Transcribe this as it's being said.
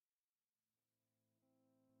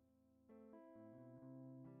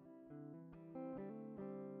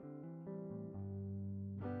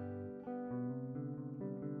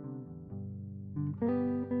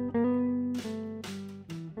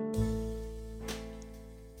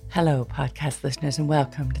Hello, podcast listeners, and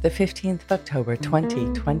welcome to the 15th of October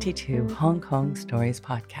 2022 Hong Kong Stories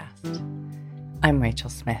podcast. I'm Rachel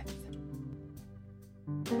Smith.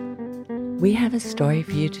 We have a story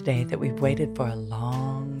for you today that we've waited for a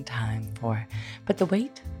long time for, but the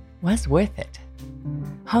wait was worth it.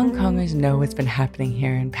 Hong Kongers know what's been happening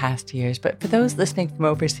here in past years, but for those listening from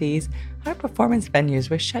overseas, our performance venues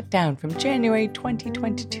were shut down from January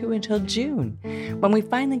 2022 until June, when we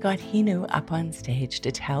finally got Hinu up on stage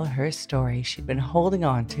to tell her story she'd been holding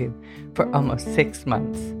on to for almost 6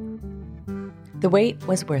 months. The wait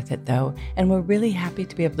was worth it, though, and we're really happy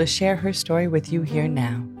to be able to share her story with you here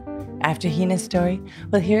now. After Hina's story,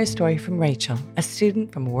 we'll hear a story from Rachel, a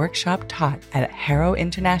student from a workshop taught at Harrow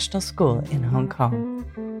International School in Hong Kong.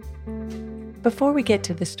 Before we get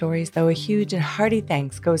to the stories, though, a huge and hearty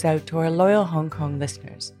thanks goes out to our loyal Hong Kong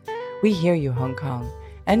listeners. We hear you, Hong Kong,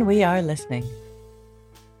 and we are listening.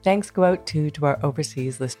 Thanks go out too to our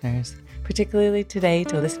overseas listeners, particularly today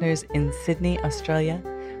to listeners in Sydney, Australia,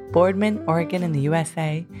 Boardman, Oregon in the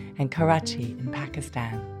USA, and Karachi in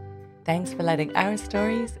Pakistan. Thanks for letting our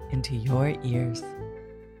stories into your ears.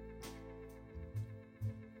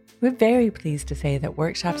 We're very pleased to say that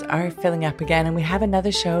workshops are filling up again, and we have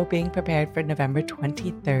another show being prepared for November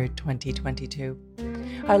 23rd, 2022.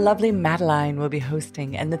 Our lovely Madeline will be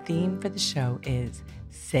hosting, and the theme for the show is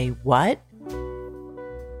Say What?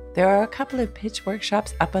 There are a couple of pitch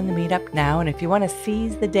workshops up on the meetup now, and if you want to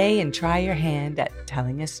seize the day and try your hand at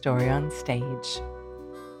telling a story on stage.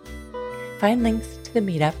 Find links to the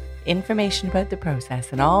meetup, information about the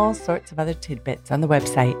process, and all sorts of other tidbits on the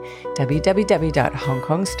website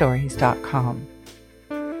www.hongkongstories.com.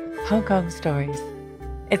 Hong Kong Stories.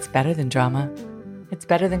 It's better than drama. It's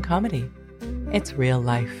better than comedy. It's real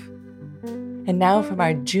life. And now from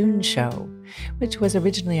our June show, which was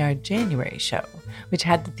originally our January show, which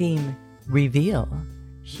had the theme Reveal,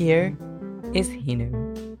 here is Hinu.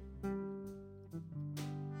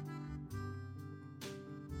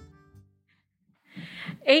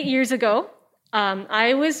 Eight years ago,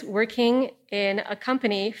 I was working in a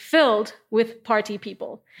company filled with party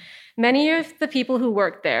people. Many of the people who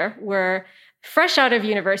worked there were fresh out of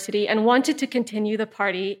university and wanted to continue the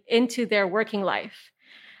party into their working life.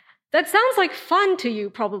 That sounds like fun to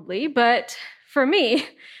you, probably, but for me,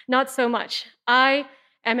 not so much. I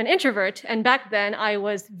am an introvert, and back then I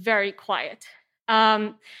was very quiet.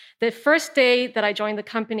 The first day that I joined the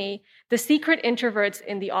company, the secret introverts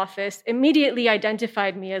in the office immediately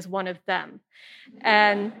identified me as one of them.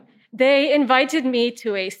 And they invited me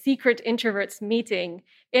to a secret introverts meeting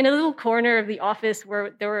in a little corner of the office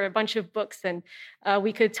where there were a bunch of books, and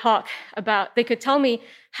we could talk about, they could tell me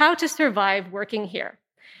how to survive working here.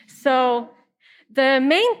 So the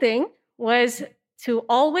main thing was to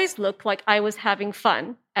always look like I was having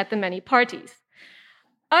fun at the many parties.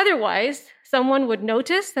 Otherwise, someone would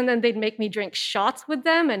notice, and then they'd make me drink shots with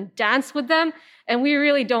them and dance with them, and we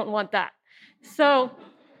really don't want that. So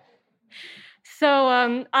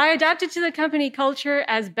I adapted to the company culture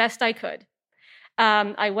as best I could.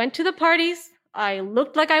 I went to the parties, I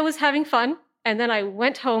looked like I was having fun, and then I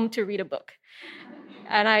went home to read a book.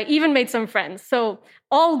 And I even made some friends, so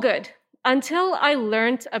all good, until I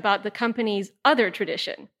learned about the company's other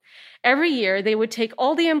tradition. Every year, they would take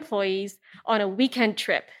all the employees on a weekend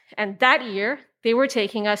trip, and that year, they were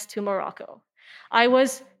taking us to Morocco. I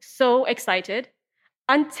was so excited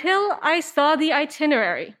until I saw the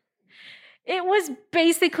itinerary. It was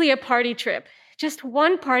basically a party trip, just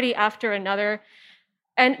one party after another,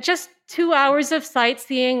 and just 2 hours of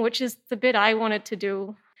sightseeing, which is the bit I wanted to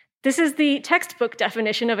do. This is the textbook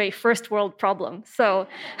definition of a first world problem. So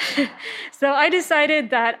I decided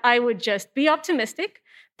that I would just be optimistic,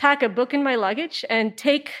 pack a book in my luggage, and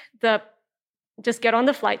just get on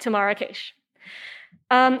the flight to Marrakesh.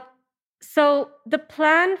 So the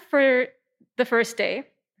plan for the first day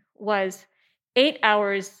was 8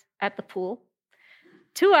 hours at the pool,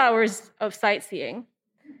 2 hours of sightseeing,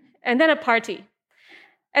 and then a party,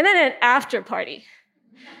 and then an after party.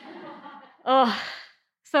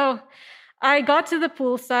 So I got to the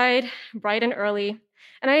poolside bright and early,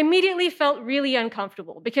 and I immediately felt really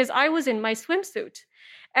uncomfortable because I was in my swimsuit.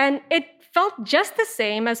 And it felt just the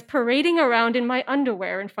same as parading around in my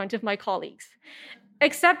underwear in front of my colleagues.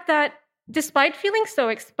 Except that despite feeling so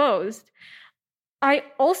exposed, I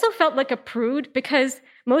also felt like a prude because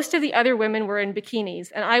most of the other women were in bikinis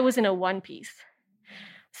and I was in a one-piece.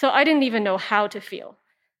 So I didn't even know how to feel.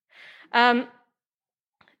 So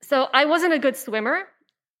I wasn't a good swimmer,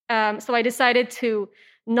 so I decided to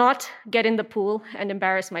not get in the pool and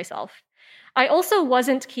embarrass myself. I also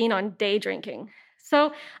wasn't keen on day drinking.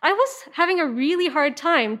 So I was having a really hard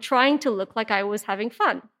time trying to look like I was having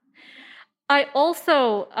fun. I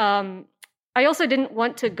also didn't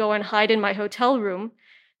want to go and hide in my hotel room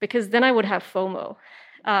because then I would have FOMO.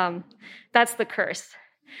 That's the curse.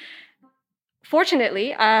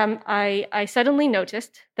 Fortunately, I suddenly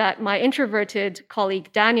noticed that my introverted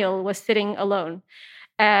colleague Daniel was sitting alone.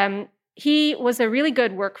 He was a really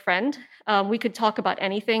good work friend. We could talk about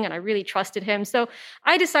anything, and I really trusted him. So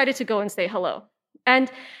I decided to go and say hello.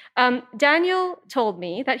 And Daniel told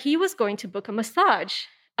me that he was going to book a massage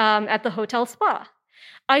at the hotel spa.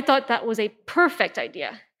 I thought that was a perfect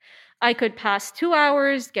idea. I could pass 2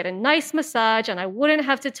 hours, get a nice massage, and I wouldn't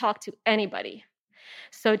have to talk to anybody.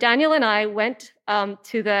 So Daniel and I went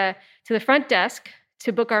to the front desk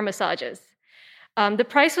to book our massages. The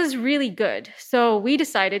price was really good, so we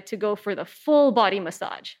decided to go for the full body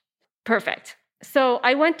massage. Perfect. So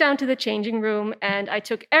I went down to the changing room and I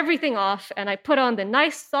took everything off and I put on the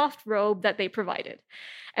nice soft robe that they provided.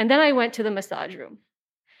 And then I went to the massage room.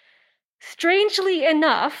 Strangely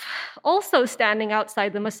enough, also standing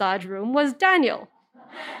outside the massage room was Daniel.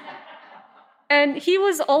 And he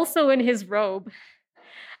was also in his robe.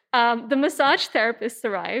 The massage therapists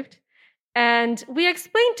arrived, and we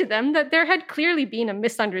explained to them that there had clearly been a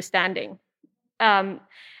misunderstanding, and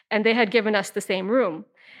they had given us the same room.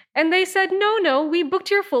 And they said, no, we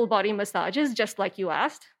booked your full body massages just like you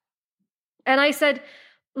asked. And I said,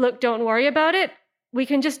 look, don't worry about it. We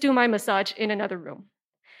can just do my massage in another room.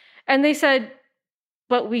 And they said,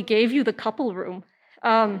 but we gave you the couple room,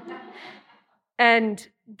 and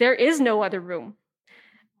there is no other room.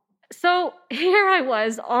 So here I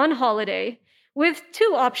was on holiday with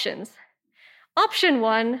two options. Option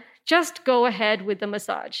one, just go ahead with the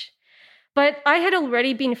massage. But I had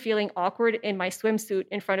already been feeling awkward in my swimsuit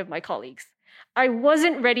in front of my colleagues. I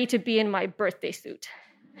wasn't ready to be in my birthday suit.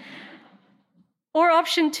 Or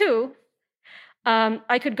option two,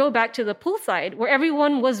 I could go back to the poolside where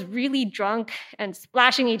everyone was really drunk and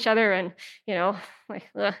splashing each other and, like,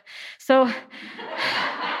 ugh. So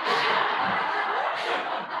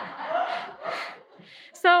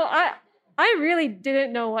I really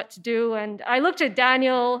didn't know what to do, and I looked at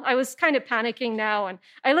Daniel. I was kind of panicking now, and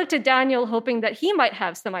I looked at Daniel hoping that he might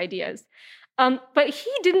have some ideas. But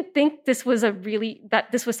he didn't think this was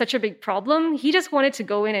such a big problem. He just wanted to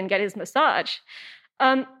go in and get his massage.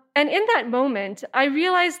 And in that moment, I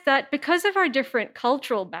realized that because of our different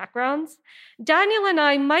cultural backgrounds, Daniel and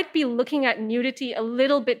I might be looking at nudity a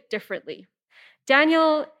little bit differently.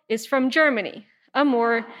 Daniel is from Germany, a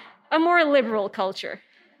more liberal culture.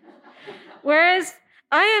 Whereas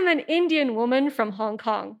I am an Indian woman from Hong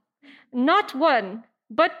Kong, not one,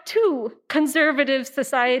 but two conservative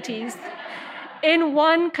societies in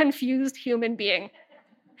one confused human being.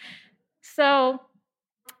 So,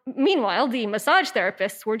 meanwhile, the massage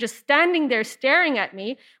therapists were just standing there staring at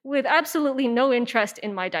me with absolutely no interest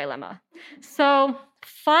in my dilemma. So,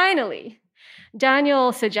 finally,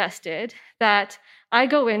 Daniel suggested that I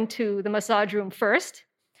go into the massage room first,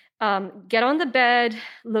 get on the bed,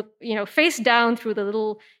 look, face down through the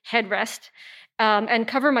little headrest, and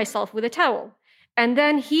cover myself with a towel. And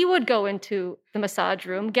then he would go into the massage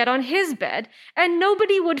room, get on his bed, and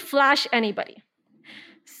nobody would flash anybody.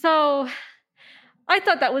 So I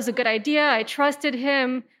thought that was a good idea. I trusted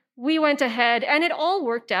him. We went ahead, and it all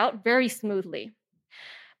worked out very smoothly.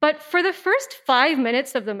 But for the first 5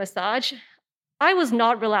 minutes of the massage, I was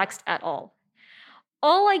not relaxed at all.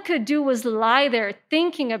 All I could do was lie there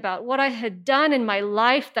thinking about what I had done in my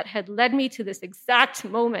life that had led me to this exact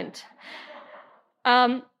moment.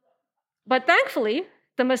 But thankfully,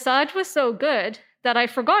 the massage was so good that I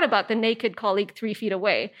forgot about the naked colleague 3 feet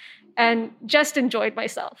away and just enjoyed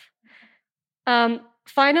myself.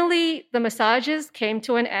 Finally, the massages came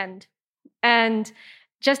to an end. And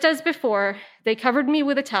just as before, they covered me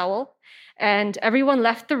with a towel, and everyone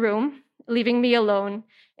left the room, leaving me alone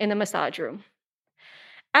in the massage room.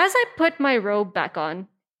 As I put my robe back on,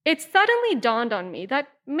 it suddenly dawned on me that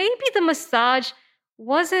maybe the massage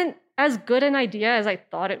wasn't as good an idea as I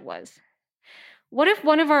thought it was. What if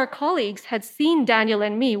one of our colleagues had seen Daniel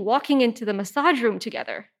and me walking into the massage room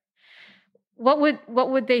together? What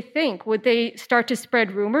would they think? Would they start to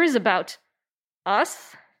spread rumors about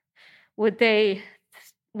us? Would they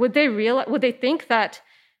think that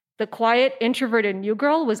the quiet, introverted new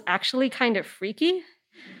girl was actually kind of freaky?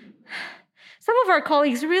 Some of our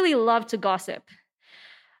colleagues really love to gossip.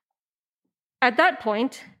 At that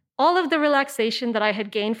point, all of the relaxation that I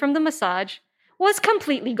had gained from the massage was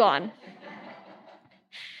completely gone.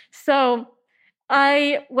 So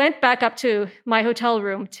I went back up to my hotel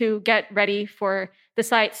room to get ready for the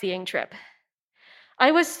sightseeing trip.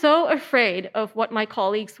 I was so afraid of what my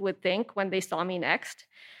colleagues would think when they saw me next.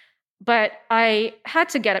 but I had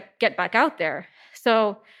to get back out there.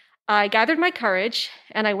 So I gathered my courage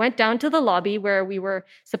and I went down to the lobby where we were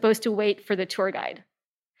supposed to wait for the tour guide.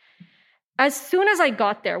 As soon as I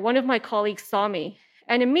got there, one of my colleagues saw me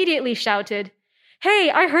and immediately shouted, "Hey,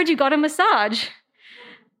 I heard you got a massage."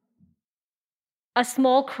 A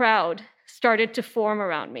small crowd started to form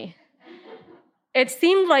around me. It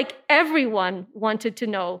seemed like everyone wanted to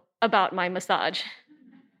know about my massage.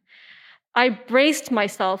 I braced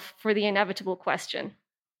myself for the inevitable question.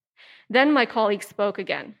 Then my colleague spoke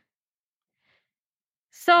again.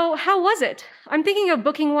 "So, how was it? I'm thinking of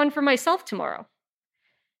booking one for myself tomorrow."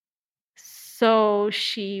 So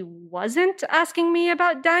she wasn't asking me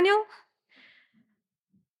about Daniel?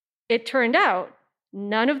 It turned out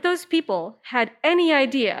none of those people had any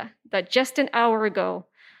idea that just an hour ago,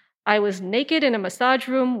 I was naked in a massage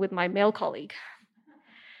room with my male colleague.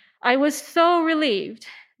 I was so relieved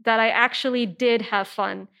that I actually did have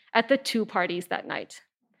fun at the 2 parties that night.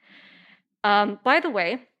 By the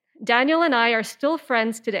way, Daniel and I are still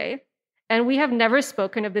friends today, and we have never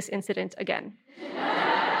spoken of this incident again.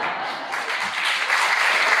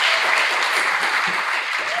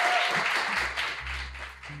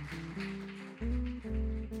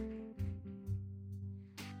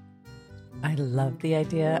 I love the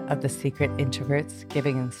idea of the secret introverts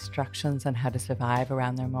giving instructions on how to survive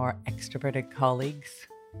around their more extroverted colleagues.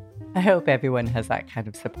 I hope everyone has that kind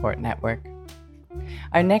of support network.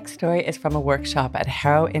 Our next story is from a workshop at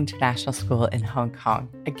Harrow International School in Hong Kong.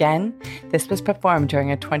 Again, this was performed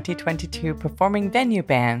during a 2022 performing venue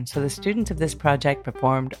ban, so the students of this project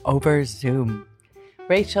performed over Zoom.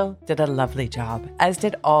 Rachel did a lovely job, as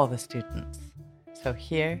did all the students. So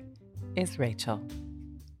here is Rachel.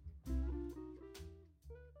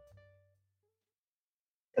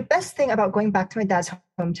 The best thing about going back to my dad's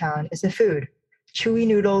hometown is the food. Chewy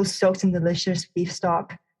noodles soaked in delicious beef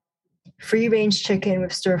stock, free-range chicken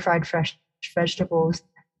with stir-fried fresh vegetables,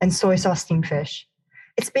 and soy sauce steamed fish.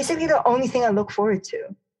 It's basically the only thing I look forward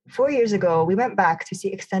to. 4 years ago, we went back to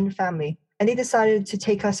see extended family, and they decided to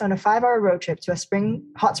take us on a 5-hour road trip to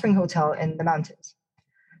a hot spring hotel in the mountains.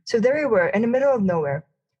 So there we were, in the middle of nowhere,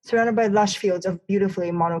 surrounded by lush fields of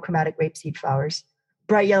beautifully monochromatic rapeseed flowers.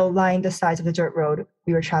 Bright yellow lined the sides of the dirt road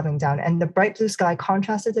we were traveling down, and the bright blue sky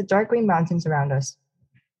contrasted the dark green mountains around us.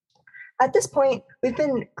 At this point, we've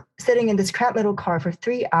been sitting in this cramped little car for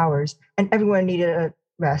 3 hours, and everyone needed a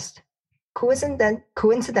rest.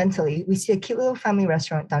 Coincidentally, we see a cute little family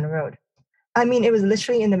restaurant down the road. I mean, it was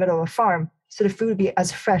literally in the middle of a farm, so the food would be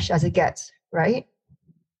as fresh as it gets, right?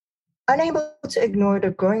 Unable to ignore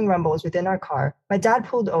the growing rumbles within our car, my dad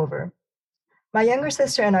pulled over. My younger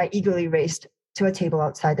sister and I eagerly raced to a table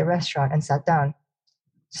outside the restaurant and sat down.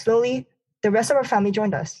 Slowly, the rest of our family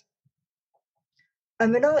joined us. A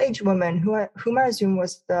middle-aged woman, whom I assume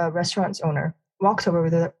was the restaurant's owner, walked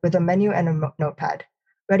over with a menu and a notepad,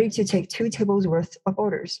 ready to take 2 tables worth of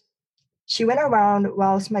orders. She went around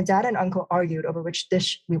whilst my dad and uncle argued over which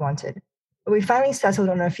dish we wanted. But we finally settled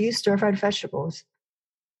on a few stir-fried vegetables,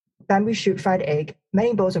 bamboo shoot fried egg,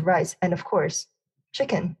 many bowls of rice, and of course,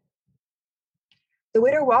 chicken. The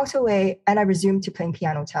waiter walked away, and I resumed to playing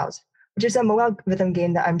Piano Tiles, which is a mobile rhythm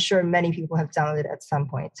game that I'm sure many people have downloaded at some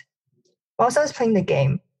point. Whilst I was playing the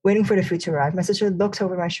game, waiting for the food to arrive, my sister looked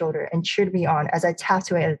over my shoulder and cheered me on as I tapped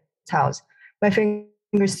away at the tiles. My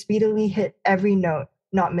fingers speedily hit every note,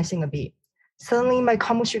 not missing a beat. Suddenly, my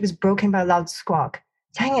combo streak was broken by a loud squawk.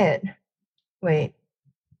 Dang it! Wait,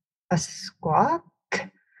 a squawk?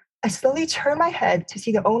 I slowly turned my head to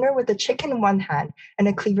see the owner with the chicken in one hand and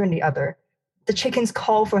a cleaver in the other. The chicken's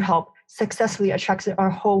call for help successfully attracted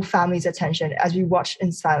our whole family's attention as we watched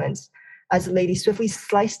in silence as the lady swiftly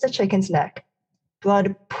sliced the chicken's neck.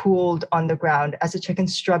 Blood pooled on the ground as the chicken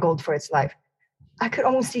struggled for its life. I could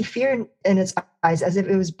almost see fear in its eyes as if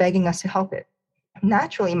it was begging us to help it.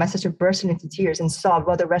 Naturally, my sister burst into tears and sobbed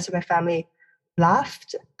while the rest of my family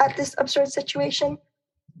laughed at this absurd situation.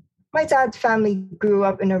 My dad's family grew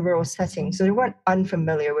up in a rural setting, so they weren't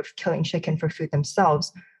unfamiliar with killing chicken for food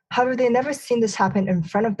themselves. However, they had never seen this happen in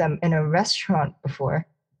front of them in a restaurant before.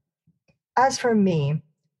 As for me,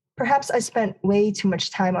 perhaps I spent way too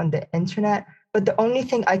much time on the internet, but the only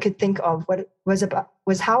thing I could think of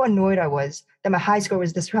was how annoyed I was that my high score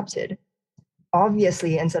was disrupted.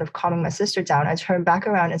 Obviously, instead of calming my sister down, I turned back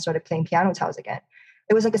around and started playing Piano Tiles again.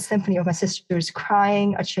 It was like a symphony of my sisters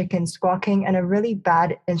crying, a chicken squawking, and a really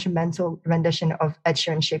bad instrumental rendition of Ed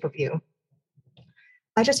Sheeran's Shape of You.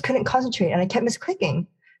 I just couldn't concentrate, and I kept misclicking.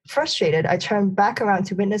 Frustrated, I turned back around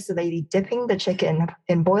to witness the lady dipping the chicken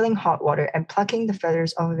in boiling hot water and plucking the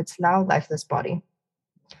feathers off of its now lifeless body.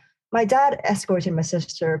 My dad escorted my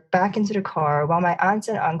sister back into the car while my aunts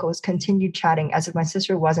and uncles continued chatting as if my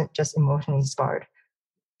sister wasn't just emotionally scarred.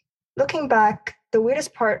 Looking back, the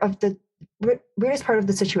weirdest part of the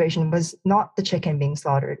situation was not the chicken being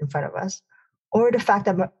slaughtered in front of us, or the fact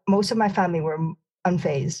that most of my family were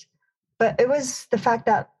unfazed, but it was the fact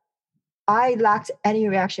that I lacked any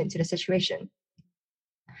reaction to the situation.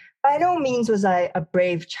 By no means was I a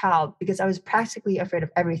brave child because I was practically afraid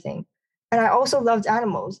of everything, and I also loved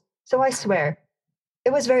animals. So I swear,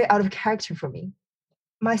 it was very out of character for me.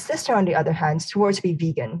 My sister, on the other hand, swore to be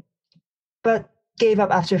vegan, but gave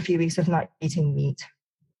up after a few weeks of not eating meat.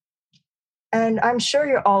 And I'm sure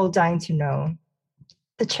you're all dying to know.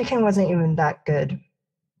 The chicken wasn't even that good.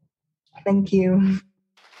 Thank you.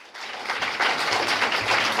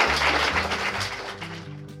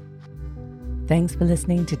 Thanks for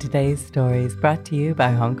listening to today's stories brought to you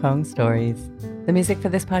by Hong Kong Stories. The music for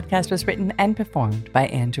this podcast was written and performed by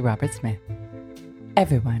Andrew Robert Smith.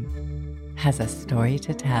 Everyone has a story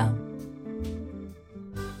to tell.